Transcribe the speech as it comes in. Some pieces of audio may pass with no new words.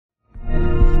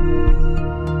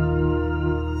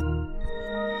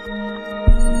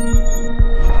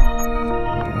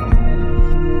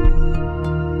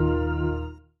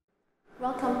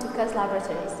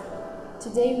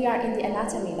Today we are in the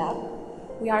anatomy lab.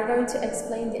 We are going to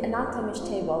explain the Anatomage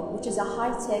table, which is a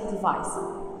high-tech device.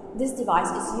 This device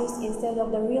is used instead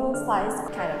of the real-size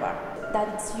cadaver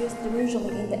that is used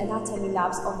usually in the anatomy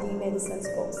labs of the medicine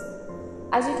schools.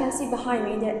 As you can see behind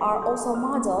me, there are also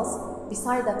models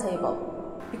beside the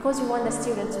table, because we want the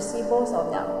student to see both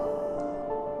of them,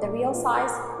 the real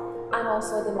size and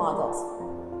also the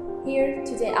models. Here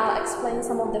today I'll explain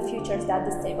some of the features that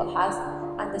this table has,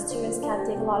 and the students can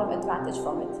take a lot of advantage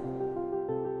from it.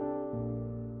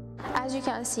 As you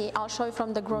can see, I'll show you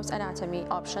from the gross anatomy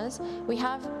options. We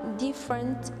have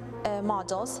different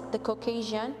models, the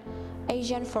Caucasian,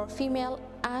 Asian for female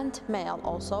and male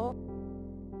also.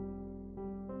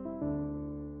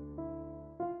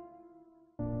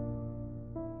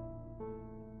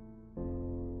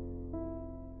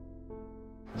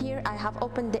 Here I have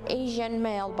opened the Asian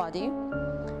male body.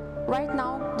 Right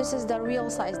now, this is the real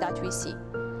size that we see,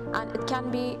 and it can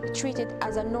be treated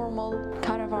as a normal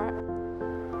cadaver.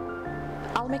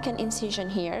 I'll make an incision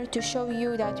here to show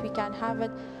you that we can have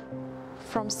it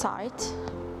from side.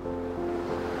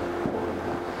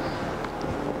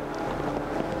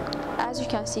 As you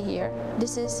can see here,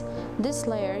 this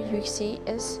layer you see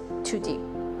is 2D.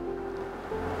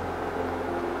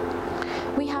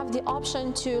 We have the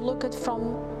option to look at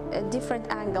from different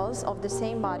angles of the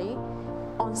same body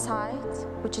on side,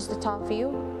 which is the top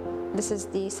view. This is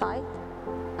the side,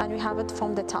 and we have it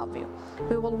from the top view.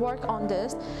 We will work on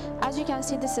this. As you can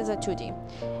see, this is a 2D.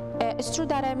 It's true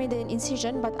that I made an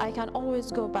incision, but I can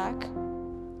always go back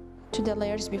to the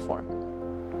layers before.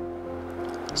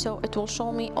 So it will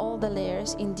show me all the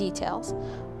layers in details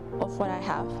of what I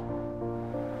have.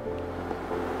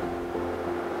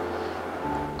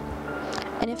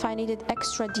 And if I needed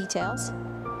extra details,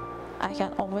 I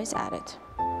can always add it.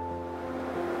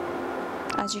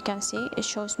 As you can see, it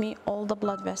shows me all the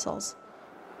blood vessels,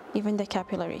 even the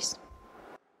capillaries.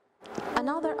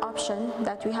 Another option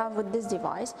that we have with this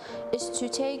device is to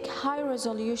take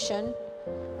high-resolution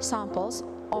samples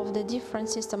of the different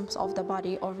systems of the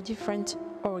body, or different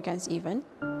organs even.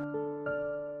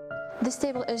 This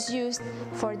table is used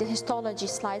for the histology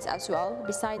slides as well,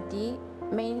 beside the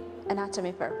main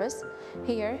anatomy purpose.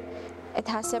 Here, it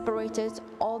has separated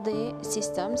all the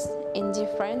systems in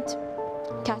different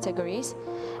categories,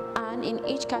 and in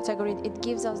each category it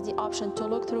gives us the option to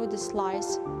look through the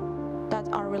slides that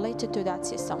are related to that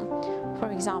system.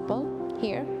 For example,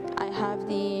 here I have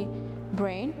the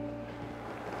brain,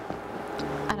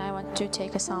 and I want to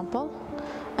take a sample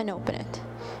and open it.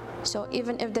 So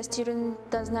even if the student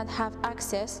does not have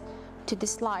access to the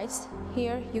slides,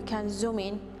 here you can zoom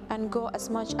in and go as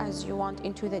much as you want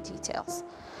into the details.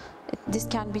 This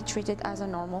can be treated as a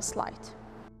normal slide.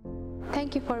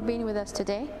 Thank you for being with us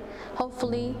today.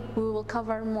 Hopefully we will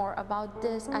cover more about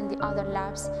this and the other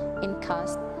labs in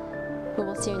KUST. We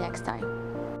will see you next time.